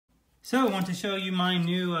So I want to show you my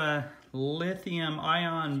new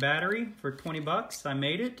lithium-ion battery for 20 bucks. I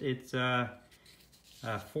made it. It's 4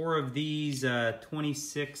 of these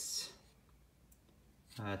 26,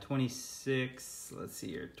 let's see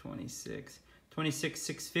here, 26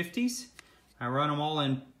 650s. I run them all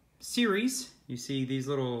in series. You see these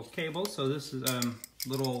little cables. So this is a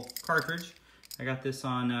little cartridge. I got this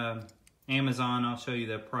on Amazon. I'll show you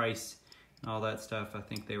the price and all that stuff. I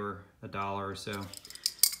think they were $1 or so.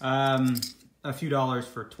 A few dollars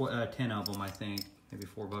for 10 of them, I think. Maybe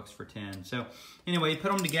 $4 for 10. So anyway,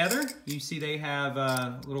 put them together. You see they have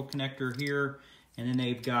a little connector here, and then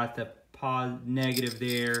they've got the negative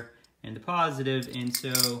there and the positive. And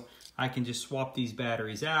so I can just swap these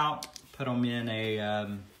batteries out, put them in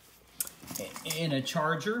a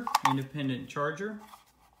charger, independent charger,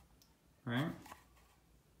 right?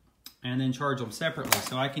 And then charge them separately.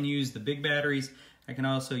 So I can use the big batteries. I can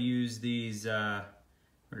also use these,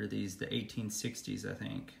 what are these? The 1860s, I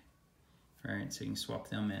think. All right, so you can swap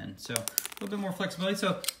them in. So a little bit more flexibility.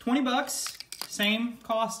 So 20 bucks, same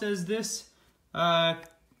cost as this battery.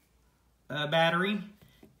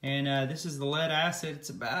 And this is the lead acid. It's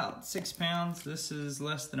about 6 pounds. This is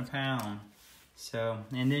less than a pound. So,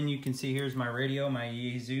 and then you can see here's my radio, my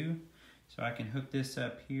Yazoo. So I can hook this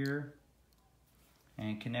up here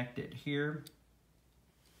and connect it here.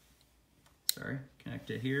 Sorry, connect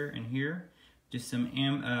it here and here. Just some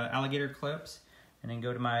alligator clips, and then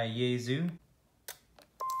go to my Yazoo.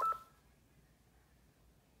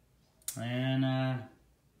 And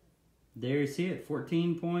there you see it,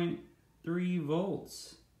 14.3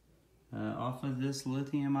 volts off of this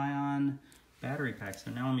lithium-ion battery pack.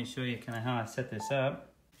 So now let me show you kind of how I set this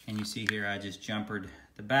up. And you see here I just jumpered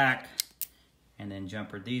the back and then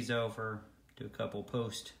jumpered these over, do a couple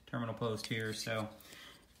terminal post here. So,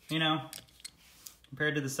 you know,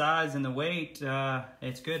 compared to the size and the weight,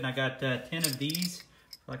 it's good. And I got 10 of these,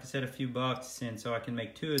 for, like I said, a few bucks. And so I can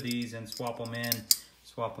make 2 of these and swap them in,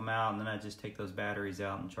 swap them out, and then I just take those batteries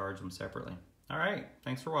out and charge them separately. All right,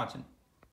 thanks for watching.